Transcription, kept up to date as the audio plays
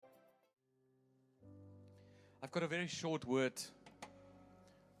I've got a very short word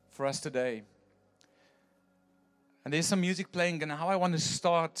for us today. And there's some music playing, and how I want to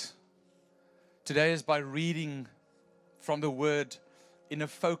start today is by reading from the Word in a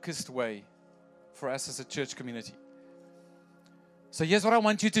focused way for us as a church community. So here's what I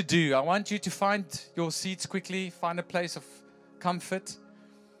want you to do. I want you to find your seats quickly, find a place of comfort,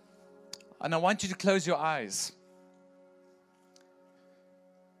 and I want you to close your eyes.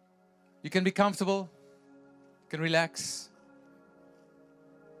 You can be comfortable, you can relax.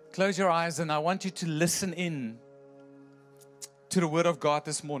 Close your eyes, and I want you to listen in to the Word of God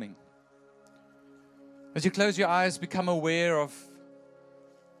this morning. As you close your eyes, become aware of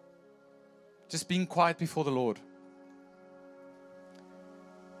just being quiet before the Lord.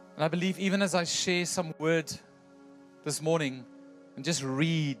 And I believe even as I share some word this morning and just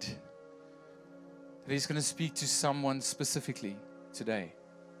read, that He's going to speak to someone specifically today.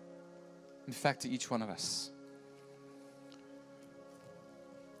 In fact, to each one of us.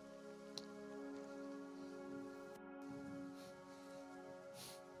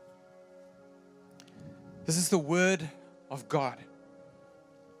 This is the Word of God.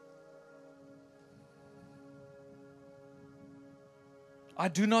 I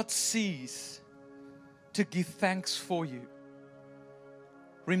do not cease to give thanks for you,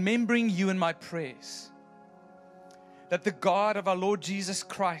 remembering you in my prayers, that the God of our Lord Jesus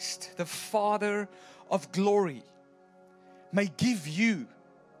Christ, the Father of glory, may give you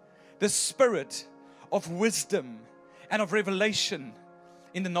the spirit of wisdom and of revelation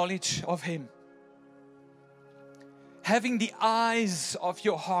in the knowledge of Him, having the eyes of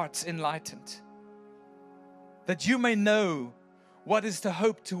your hearts enlightened, that you may know what is the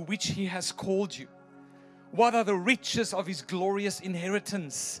hope to which He has called you, what are the riches of His glorious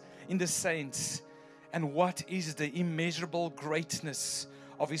inheritance in the saints, and what is the immeasurable greatness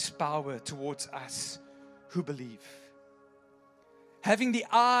of His power towards us who believe. Having the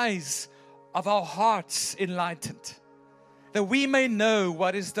eyes of our hearts enlightened, that we may know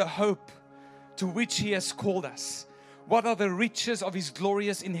what is the hope to which He has called us, what are the riches of His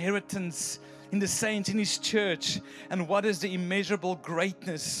glorious inheritance in the saints, in His church, and what is the immeasurable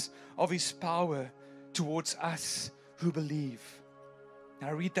greatness of His power towards us who believe. Now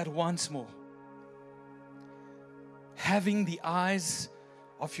I read that once more. Having the eyes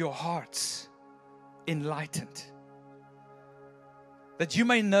of your hearts enlightened, that you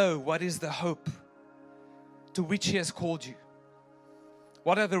may know what is the hope to which He has called you,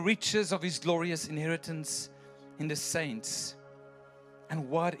 what are the riches of His glorious inheritance in the saints, and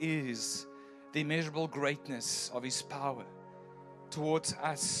what is the immeasurable greatness of His power towards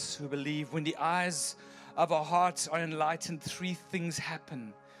us who believe. When the eyes of our hearts are enlightened, three things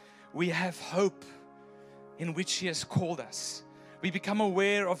happen. We have hope in which He has called us. We become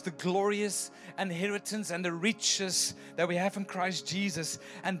aware of the glorious inheritance and the riches that we have in Christ Jesus.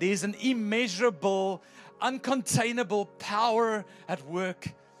 And there's an immeasurable, uncontainable power at work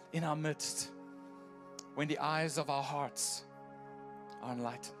in our midst when the eyes of our hearts are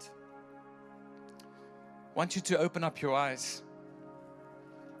enlightened. I want you to open up your eyes.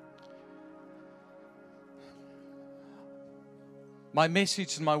 My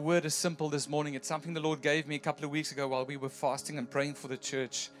message and my word is simple this morning. It's something the Lord gave me a couple of weeks ago while we were fasting and praying for the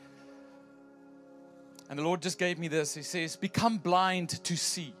church. And the Lord just gave me this. He says, become blind to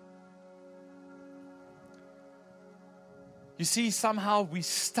see. You see, somehow we're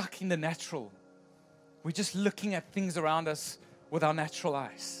stuck in the natural. We're just looking at things around us with our natural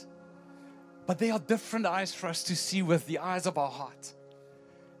eyes. But there are different eyes for us to see with, the eyes of our heart.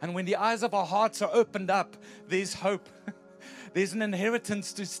 And when the eyes of our hearts are opened up, there's hope. There's an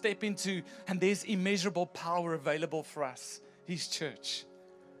inheritance to step into, and there's immeasurable power available for us, His church.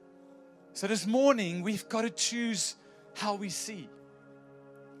 So this morning, we've got to choose how we see.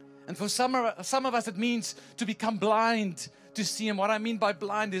 And for some of us, it means to become blind to see Him. What I mean by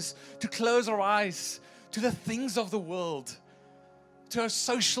blind is to close our eyes to the things of the world, to our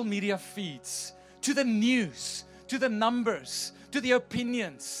social media feeds, to the news, to the numbers, to the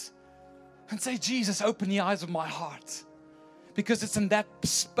opinions, and say, Jesus, open the eyes of my heart. Because it's in that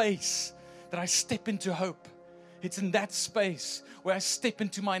space that I step into hope. It's in that space where I step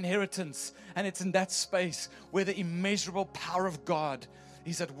into my inheritance. And it's in that space where the immeasurable power of God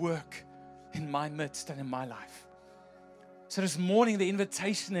is at work in my midst and in my life. So this morning, the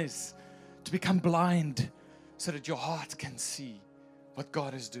invitation is to become blind so that your heart can see what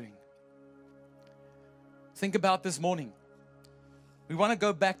God is doing. Think about this morning. We want to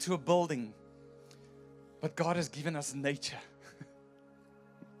go back to a building, but God has given us nature.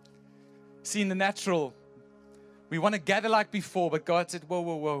 See, in the natural, we want to gather like before, but God said,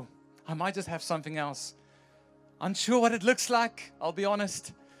 whoa, I might just have something else. Unsure what it looks like, I'll be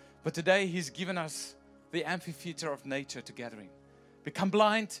honest. But today He's given us the amphitheater of nature to gather in. Become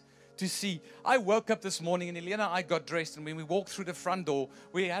blind to see. I woke up this morning and Elena and I got dressed, and when we walked through the front door,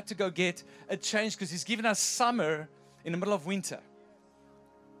 we had to go get a change because He's given us summer in the middle of winter.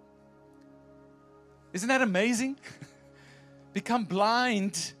 Isn't that amazing? Become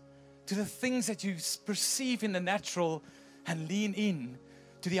blind to the things that you perceive in the natural and lean in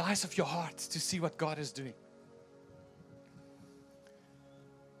to the eyes of your heart to see what God is doing.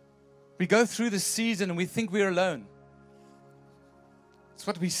 We go through the season and we think we're alone. It's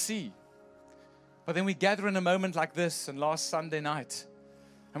what we see. But then we gather in a moment like this and last Sunday night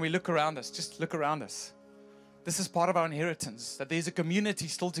and we look around us, just look around us. This is part of our inheritance, that there's a community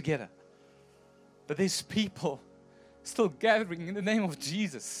still together. That there's people still gathering in the name of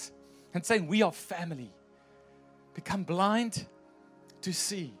Jesus and saying we are family. Become blind to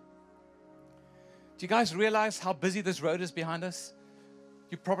see. Do you guys realize how busy this road is behind us?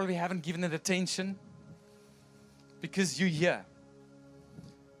 You probably haven't given it attention because you're here.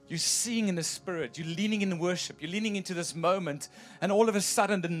 You're seeing in the Spirit. You're leaning in worship. You're leaning into this moment. And all of a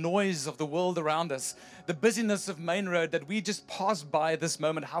sudden, the noise of the world around us, the busyness of Main Road that we just passed by at this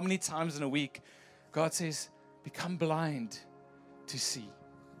moment, how many times in a week? God says, become blind to see.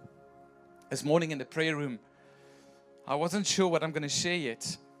 This morning in the prayer room, I wasn't sure what I'm going to share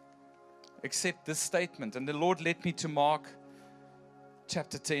yet, except this statement. And the Lord led me to Mark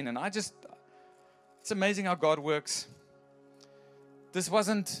chapter 10. And it's amazing how God works. This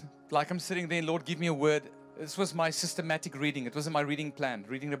wasn't like I'm sitting there, Lord, give me a word. This was my systematic reading. It wasn't my reading plan,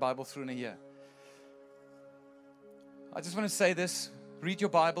 reading the Bible through in a year. I just want to say this. Read your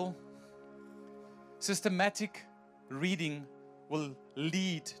Bible. Systematic reading will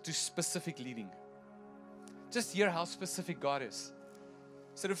lead to specific leading. Just hear how specific God is.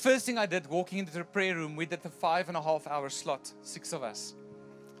 So the first thing I did, walking into the prayer room, we did the 5.5 hour slot, 6 of us,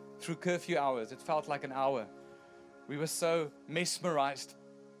 through curfew hours. It felt like an hour. We were so mesmerized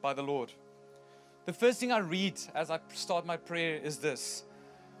by the Lord. The first thing I read as I start my prayer is this.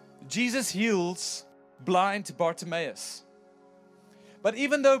 Jesus heals blind Bartimaeus. But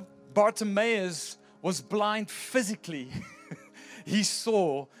even though Bartimaeus was blind physically, he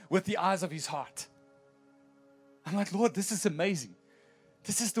saw with the eyes of his heart. I'm like, Lord, this is amazing.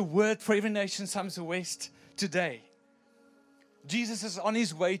 This is the word for every nation, Sums of West today. Jesus is on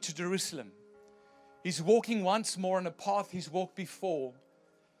his way to Jerusalem. He's walking once more on a path he's walked before.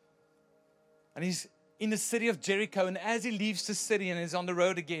 And he's in the city of Jericho. And as he leaves the city and is on the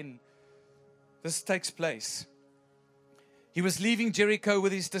road again, this takes place. He was leaving Jericho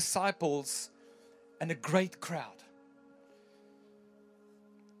with his disciples and a great crowd.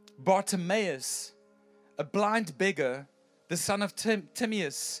 Bartimaeus, a blind beggar, the son of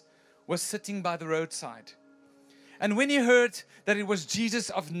Timaeus, was sitting by the roadside. And when he heard that it was Jesus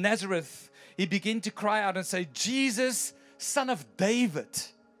of Nazareth, he began to cry out and say, Jesus, Son of David,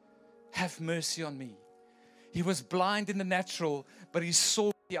 have mercy on me. He was blind in the natural, but he saw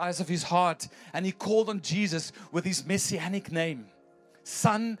with the eyes of his heart, and he called on Jesus with his messianic name,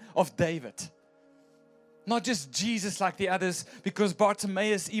 Son of David. Not just Jesus like the others, because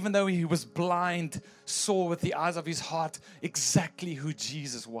Bartimaeus, even though he was blind, saw with the eyes of his heart exactly who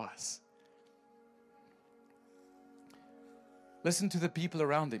Jesus was. Listen to the people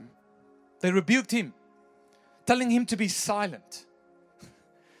around him. They rebuked him, telling him to be silent.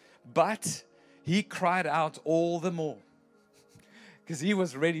 But he cried out all the more because he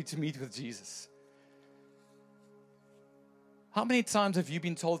was ready to meet with Jesus. How many times have you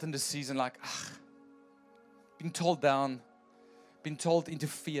been told in this season, like, been told down, been told into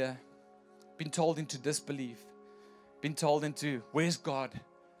fear, been told into disbelief, been told into, where's God?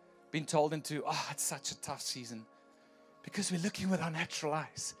 Been told into, it's such a tough season. Because we're looking with our natural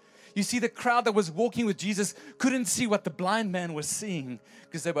eyes. You see, the crowd that was walking with Jesus couldn't see what the blind man was seeing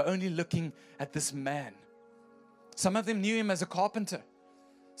because they were only looking at this man. Some of them knew him as a carpenter.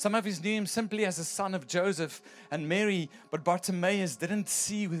 Some of us knew him simply as a son of Joseph and Mary. But Bartimaeus didn't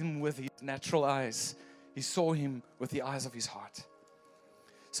see him with his natural eyes. He saw him with the eyes of his heart.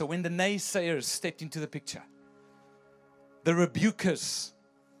 So when the naysayers stepped into the picture, the rebukers,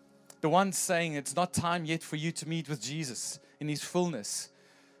 the ones saying it's not time yet for you to meet with Jesus in his fullness,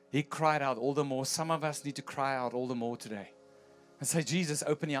 he cried out all the more. Some of us need to cry out all the more today and say, Jesus,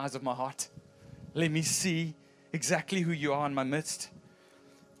 open the eyes of my heart. Let me see exactly who you are in my midst.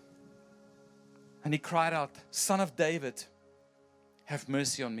 And he cried out, Son of David, have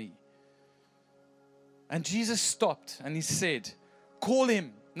mercy on me. And Jesus stopped and he said, call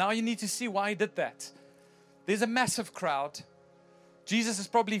him. Now you need to see why he did that. There's a massive crowd. Jesus is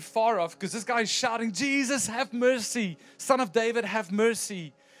probably far off because this guy is shouting, Jesus, have mercy. Son of David, have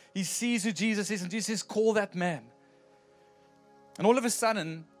mercy. He sees who Jesus is, and Jesus says, call that man. And all of a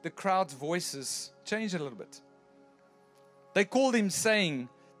sudden, the crowd's voices changed a little bit. They called him saying,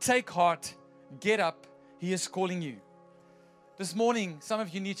 take heart, get up, he is calling you. This morning, some of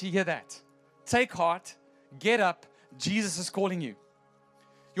you need to hear that. Take heart, get up, Jesus is calling you.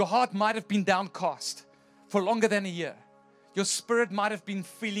 Your heart might have been downcast for longer than a year. Your spirit might have been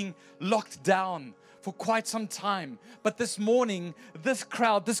feeling locked down for quite some time. But this morning, this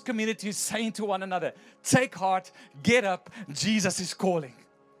crowd, this community is saying to one another, take heart, get up, Jesus is calling.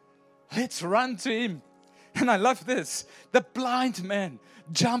 Let's run to him. And I love this. The blind man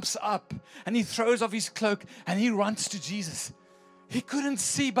jumps up and he throws off his cloak and he runs to Jesus. He couldn't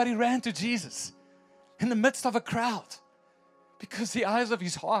see, but he ran to Jesus in the midst of a crowd because the eyes of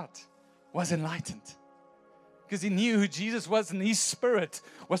his heart was enlightened. Because he knew who Jesus was, and his spirit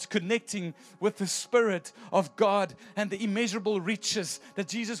was connecting with the Spirit of God and the immeasurable riches that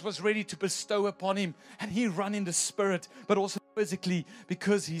Jesus was ready to bestow upon him. And he ran in the spirit, but also physically,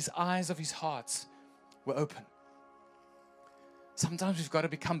 because his eyes of his hearts were open. Sometimes we've got to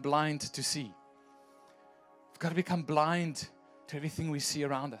become blind to see. We've got to become blind to everything we see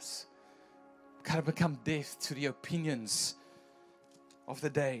around us. We've got to become deaf to the opinions of the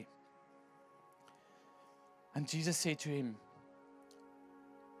day. And Jesus said to him,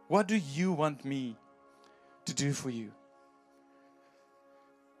 what do you want me to do for you?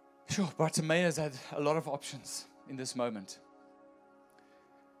 Sure, Bartimaeus had a lot of options in this moment.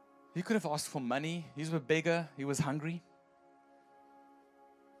 He could have asked for money. He was a beggar. He was hungry.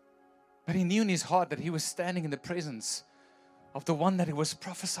 But he knew in his heart that he was standing in the presence of the one that it was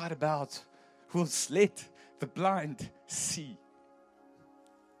prophesied about, who will let the blind see.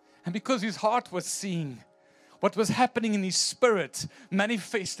 And because his heart was seeing, what was happening in his spirit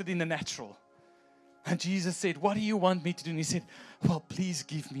manifested in the natural. And Jesus said, what do you want me to do? And he said, well, please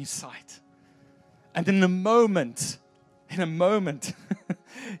give me sight. And in a moment,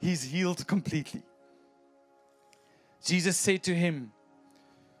 he's healed completely. Jesus said to him,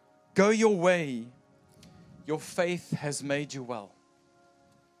 go your way, your faith has made you well.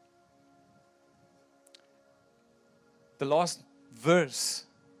 The last verse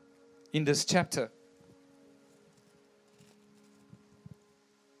in this chapter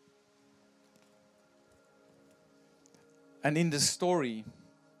and in this story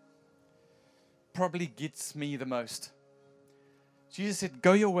probably gets me the most. Jesus said,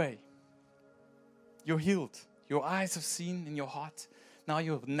 go your way. You're healed. Your eyes have seen in your heart. Now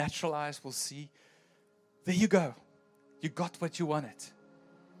your natural eyes will see. There you go. You got what you wanted.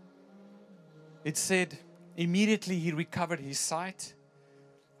 It said, immediately he recovered his sight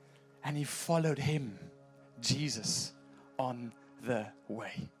and he followed him, Jesus, on the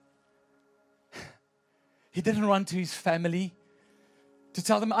way. He didn't run to his family to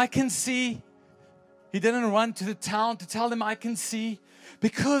tell them, I can see. He didn't run to the town to tell them, I can see.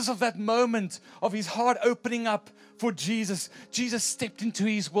 Because of that moment of his heart opening up for Jesus, Jesus stepped into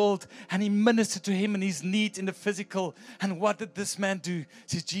his world and he ministered to him and his need in the physical. And what did this man do? He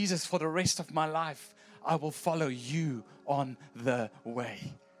says, Jesus, for the rest of my life, I will follow you on the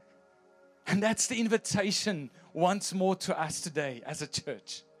way. And that's the invitation once more to us today as a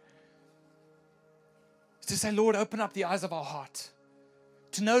church. To say, Lord, open up the eyes of our heart,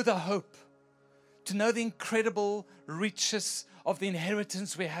 to know the hope, to know the incredible riches of the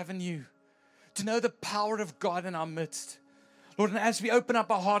inheritance we have in you, to know the power of God in our midst. Lord, and as we open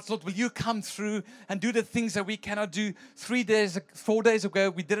up our hearts, Lord, will you come through and do the things that we cannot do? 4 days ago,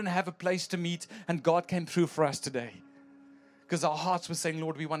 we didn't have a place to meet, and God came through for us today. Because our hearts were saying,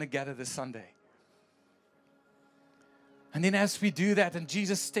 Lord, we want to gather this Sunday. And then as we do that and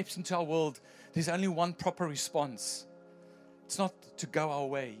Jesus steps into our world, there's only one proper response. It's not to go our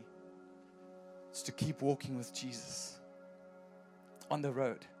way. It's to keep walking with Jesus on the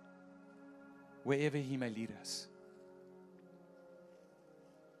road, wherever He may lead us.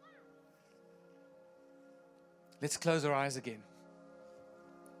 Let's close our eyes again.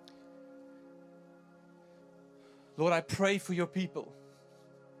 Lord, I pray for your people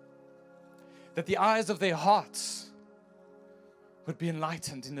that the eyes of their hearts would be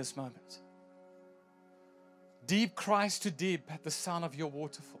enlightened in this moment. Deep cries to deep at the sound of your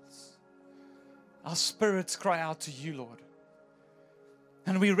waterfalls. Our spirits cry out to you, Lord.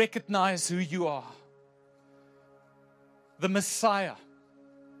 And we recognize who you are. The Messiah.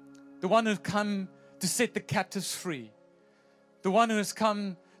 The one who come to set the captives free. The one who has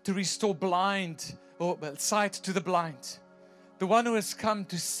come to restore sight to the blind. The one who has come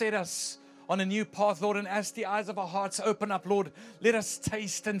to set us on a new path, Lord. And as the eyes of our hearts open up, Lord, let us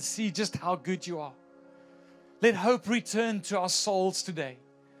taste and see just how good you are. Let hope return to our souls today.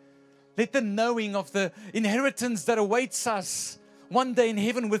 Let the knowing of the inheritance that awaits us one day in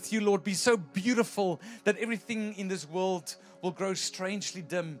heaven with you, Lord, be so beautiful that everything in this world will grow strangely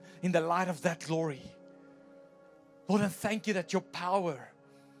dim in the light of that glory. Lord, and thank you that your power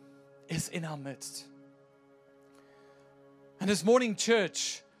is in our midst. And this morning,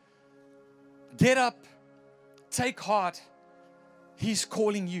 church, get up, take heart. He's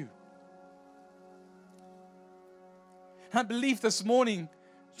calling you. I believe this morning,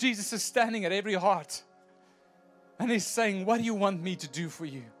 Jesus is standing at every heart and He's saying, what do you want me to do for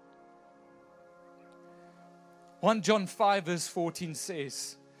you? 1 John 5 verse 14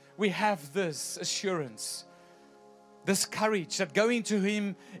 says, we have this assurance, this courage that going to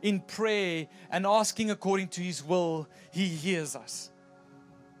Him in prayer and asking according to His will, He hears us.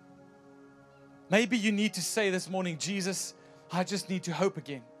 Maybe you need to say this morning, Jesus, I just need to hope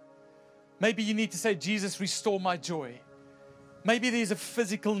again. Maybe you need to say, Jesus, restore my joy. Maybe there's a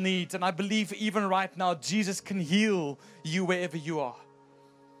physical need, and I believe even right now, Jesus can heal you wherever you are.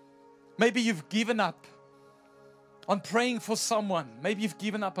 Maybe you've given up on praying for someone. Maybe you've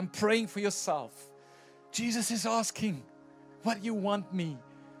given up on praying for yourself. Jesus is asking, what do you want me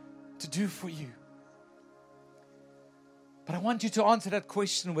to do for you? But I want you to answer that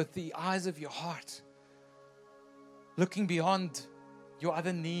question with the eyes of your heart, looking beyond your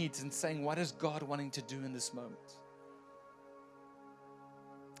other needs and saying, what is God wanting to do in this moment?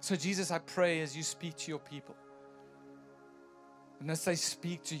 So Jesus, I pray as you speak to your people, and as they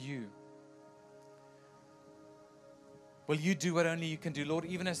speak to you, will you do what only you can do, Lord,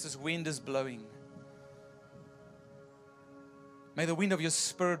 even as this wind is blowing. May the wind of your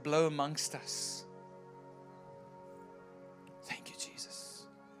Spirit blow amongst us. Thank you, Jesus.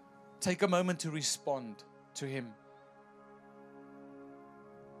 Take a moment to respond to Him.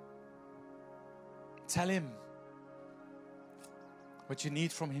 Tell Him what you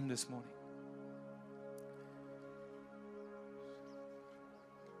need from Him this morning.